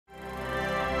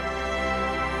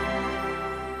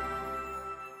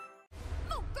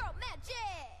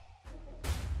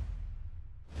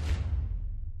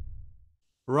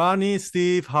Ronnie,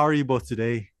 Steve, how are you both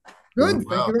today? Doing Good. Thank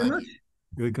well, you very thank much. you.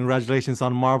 Good. Congratulations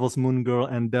on Marvel's Moon Girl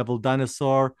and Devil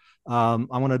Dinosaur. I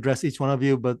want to address each one of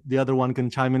you, but the other one can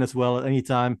chime in as well at any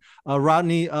time.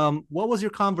 Rodney, what was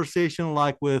your conversation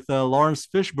like with Lawrence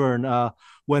Fishburne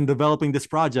when developing this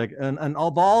project? And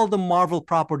of all the Marvel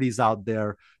properties out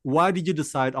there, why did you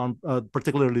decide on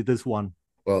particularly this one?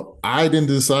 Well, I didn't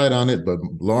decide on it, but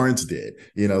Lawrence did.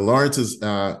 Lawrence is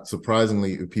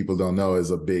surprisingly, if people don't know,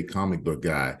 is a big comic book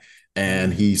guy.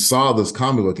 And he saw this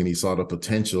comic book and he saw the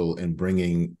potential in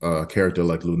bringing a character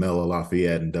like Lunella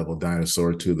Lafayette and Devil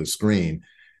Dinosaur to the screen.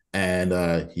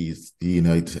 And he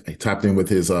tapped in with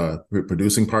his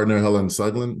producing partner, Helen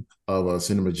Sugland of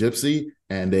Cinema Gypsy,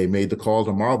 and they made the call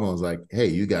to Marvel and was like, hey,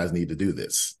 you guys need to do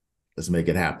this. Let's make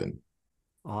it happen.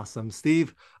 Awesome.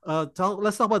 Steve, let's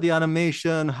talk about the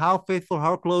animation, how faithful,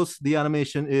 how close the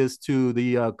animation is to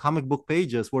the comic book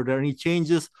pages. Were there any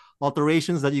changes,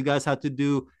 alterations that you guys had to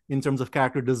do in terms of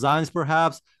character designs,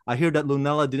 perhaps? I hear that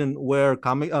Lunella didn't wear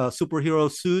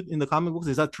superhero suit in the comic books.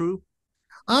 Is that true?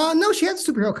 No, she had a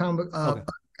superhero comic Okay.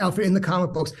 outfit in the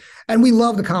comic books, and we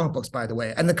love the comic books, by the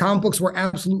way. And the comic books were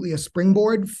absolutely a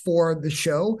springboard for the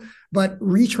show. But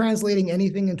retranslating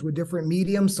anything into a different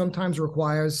medium sometimes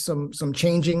requires some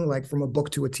changing, like from a book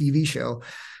to a TV show.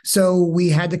 So we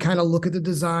had to kind of look at the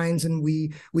designs, and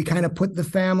we kind of put the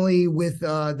family with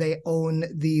they own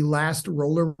the last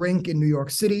roller rink in New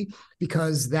York City,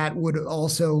 because that would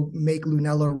also make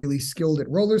Lunella really skilled at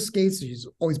roller skates. She's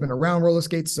always been around roller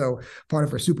skates, so part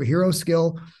of her superhero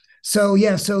skill. So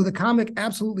yeah, so the comic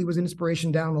absolutely was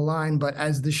inspiration down the line, but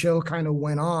as the show kind of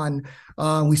went on,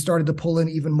 we started to pull in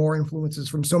even more influences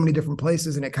from so many different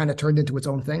places, and it kind of turned into its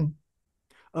own thing.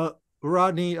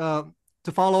 Rodney,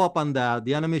 to follow up on that,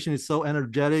 the animation is so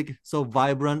energetic, so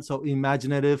vibrant, so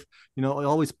imaginative. It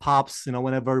always pops,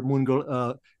 whenever Moon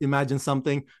Girl imagines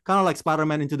something, kind of like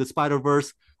Spider-Man Into the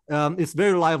Spider-Verse. It's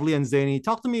very lively and zany.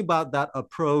 Talk to me about that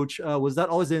approach. Was that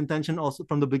always the intention also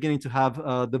from the beginning to have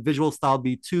the visual style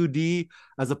be 2D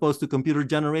as opposed to computer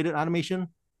generated animation?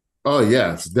 Oh,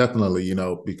 yes, definitely,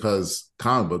 because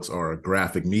comic books are a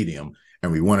graphic medium,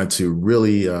 and we wanted to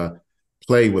really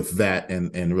play with that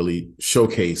and really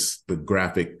showcase the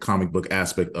graphic comic book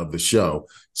aspect of the show.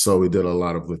 So we did a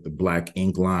lot of with the black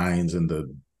ink lines and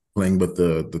the playing with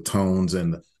the tones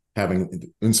and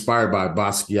having inspired by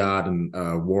Basquiat and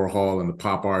Warhol and the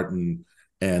pop art and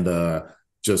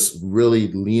just really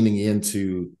leaning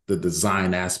into the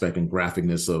design aspect and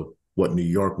graphicness of what New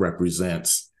York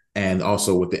represents, and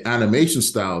also with the animation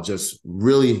style, just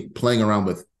really playing around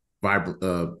with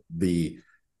the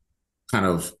kind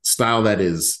of style that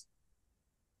is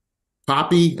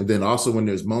poppy, and then also when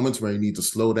there's moments where you need to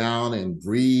slow down and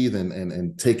breathe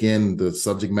and take in the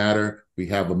subject matter, we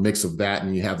have a mix of that,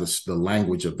 and you have the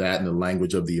language of that and the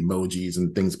language of the emojis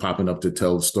and things popping up to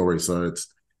tell the story. So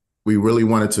we really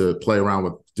wanted to play around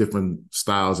with different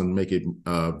styles and make it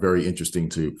very interesting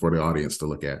for the audience to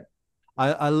look at.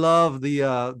 I love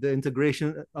the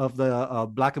integration of the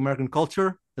Black American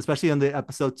culture, especially in the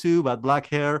episode 2 about black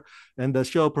hair and the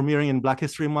show premiering in Black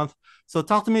History Month. So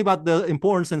talk to me about the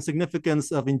importance and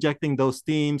significance of injecting those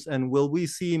themes, and will we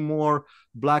see more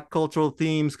black cultural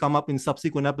themes come up in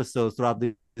subsequent episodes throughout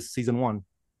this season 1?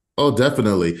 Oh,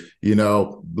 definitely.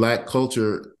 Black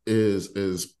culture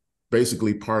is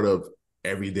basically part of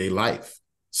everyday life.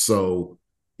 So,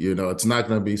 it's not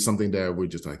going to be something that we're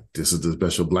just like, this is the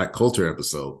special Black culture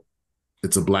episode.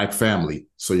 It's a Black family.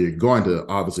 So you're going to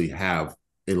obviously have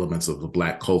elements of the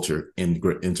Black culture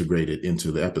integrated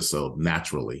into the episode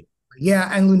naturally.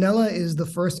 Yeah, and Lunella is the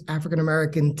first African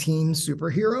American teen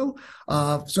superhero,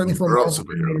 certainly for Girl an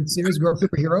superhero. animated series, girl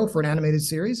superhero for an animated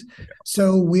series.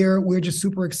 So we're just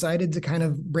super excited to kind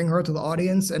of bring her to the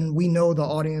audience, and we know the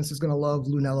audience is going to love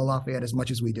Lunella Lafayette as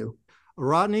much as we do.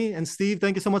 Rodney and Steve,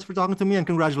 thank you so much for talking to me, and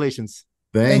congratulations.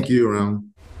 Thank Thank you. you,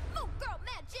 Ron.